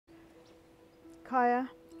Hiya,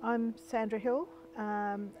 I'm Sandra Hill,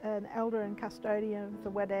 an elder and custodian of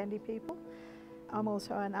the Wadandi people. I'm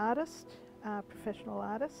also an artist, a professional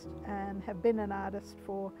artist, and have been an artist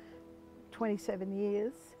for 27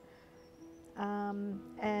 years.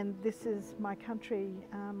 And this is my country.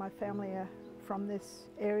 My family are from this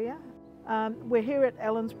area. We're here at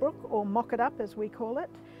Ellensbrook, or Mokidup as we call it.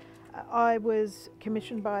 I was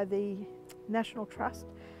commissioned by the National Trust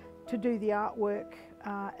to do the artwork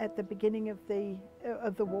at the beginning of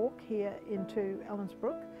the walk here into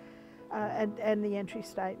Ellensbrook, and the entry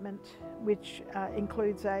statement, which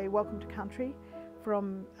includes a welcome to country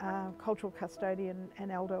from cultural custodian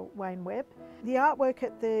and elder Wayne Webb. The artwork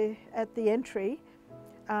at the entry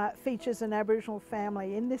features an Aboriginal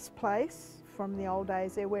family in this place from the old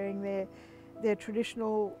days. They're wearing their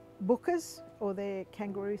traditional bukas, or their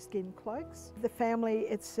kangaroo skin cloaks. The family,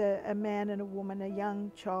 it's a man and a woman, a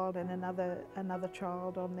young child and another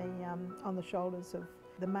child on the shoulders of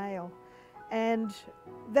the male. And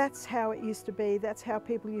that's how it used to be. That's how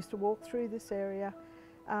people used to walk through this area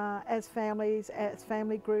as families, as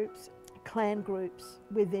family groups, clan groups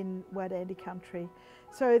within Wadandi country.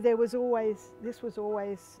 So this was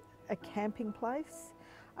always a camping place,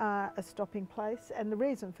 a stopping place, and the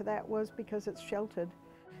reason for that was because it's sheltered.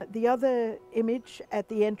 The other image at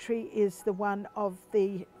the entry is the one of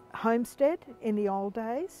the homestead in the old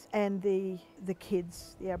days, and the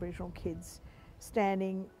kids, the Aboriginal kids,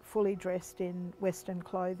 standing fully dressed in Western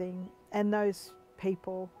clothing. And those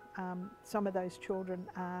people, some of those children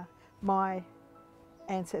are my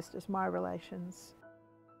ancestors, my relations.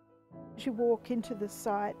 As you walk into the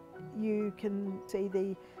site, you can see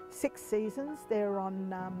the 6 seasons. They're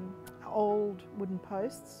on old wooden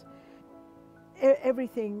posts.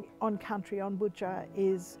 Everything on country, on Budja,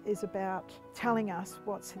 is about telling us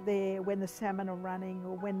what's there when the salmon are running,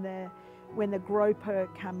 or when the groper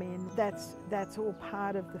come in. That's all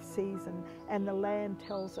part of the season, and the land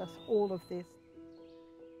tells us all of this.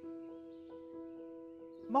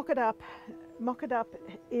 Mokidup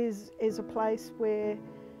is a place where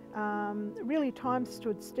really time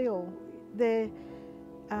stood still. The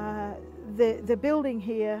building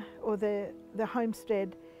here, or the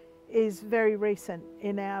homestead, is very recent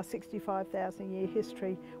in our 65,000 year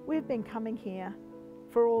history. We've been coming here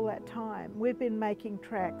for all that time. We've been making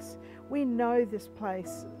tracks. We know this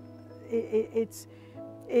place. It's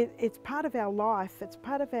part of our life, it's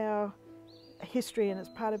part of our history, and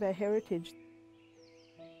it's part of our heritage.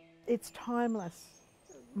 It's timeless.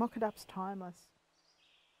 Mokidup's timeless.